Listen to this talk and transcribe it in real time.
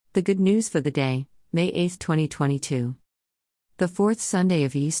The Good News for the Day, May 8, 2022. The fourth Sunday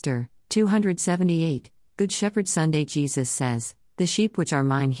of Easter, 278, Good Shepherd Sunday. Jesus says, "The sheep which are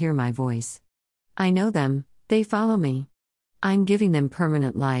mine hear my voice. I know them, they follow me. I'm giving them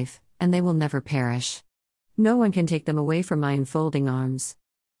permanent life, and they will never perish. No one can take them away from my enfolding arms.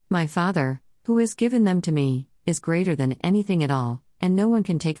 My Father, who has given them to me, is greater than anything at all, and no one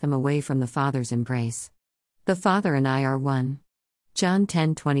can take them away from the Father's embrace. The Father and I are one." John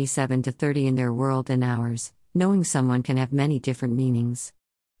 10:27-30. In their world and ours, knowing someone can have many different meanings.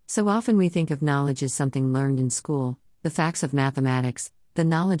 So often we think of knowledge as something learned in school, the facts of mathematics, the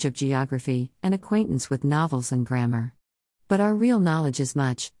knowledge of geography, and acquaintance with novels and grammar. But our real knowledge is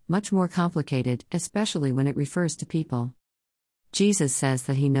much, much more complicated, especially when it refers to people. Jesus says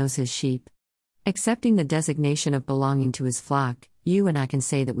that he knows his sheep. Accepting the designation of belonging to his flock, you and I can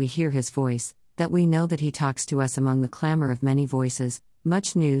say that we hear his voice, that we know that he talks to us among the clamor of many voices,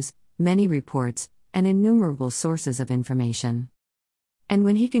 much news, many reports, and innumerable sources of information. And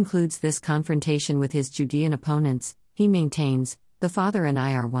when he concludes this confrontation with his Judean opponents, he maintains, "The Father and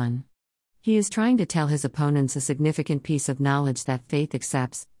I are one." He is trying to tell his opponents a significant piece of knowledge that faith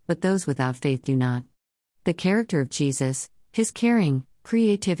accepts, but those without faith do not. The character of Jesus, his caring,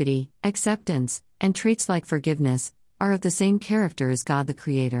 creativity, acceptance, and traits like forgiveness, are of the same character as God the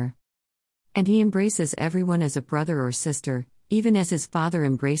Creator. And he embraces everyone as a brother or sister, even as his Father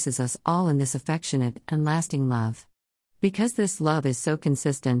embraces us all in this affectionate and lasting love. Because this love is so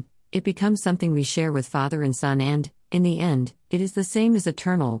consistent, it becomes something we share with Father and Son, and, in the end, it is the same as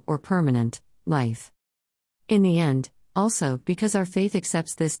eternal or permanent life. In the end, also, because our faith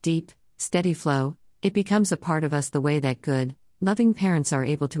accepts this deep, steady flow, it becomes a part of us the way that good, loving parents are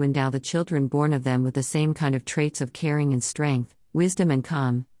able to endow the children born of them with the same kind of traits of caring and strength, wisdom and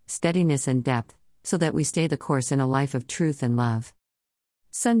calm, steadiness and depth, so that we stay the course in a life of truth and love.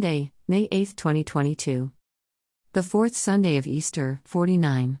 Sunday, May 8, 2022. The fourth Sunday of Easter,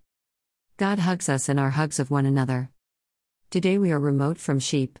 49. God hugs us in our hugs of one another. Today we are remote from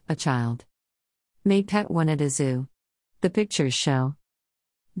sheep, a child may pet one at a zoo. The pictures show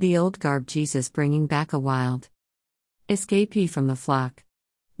the old garb Jesus bringing back a wild escapee from the flock.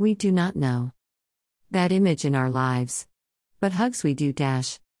 We do not know that image in our lives, but hugs we do.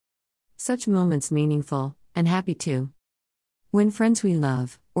 Such moments meaningful, and happy too. When friends we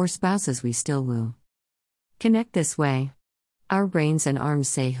love, or spouses we still woo, connect this way. Our brains and arms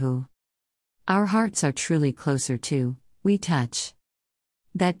say who. Our hearts are truly closer to, we touch.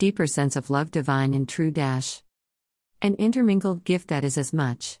 That deeper sense of love divine and true. An intermingled gift that is as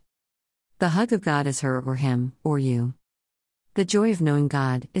much the hug of God as her or him, or you. The joy of knowing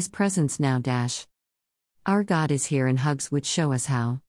God is presence now. Our God is here in hugs which show us how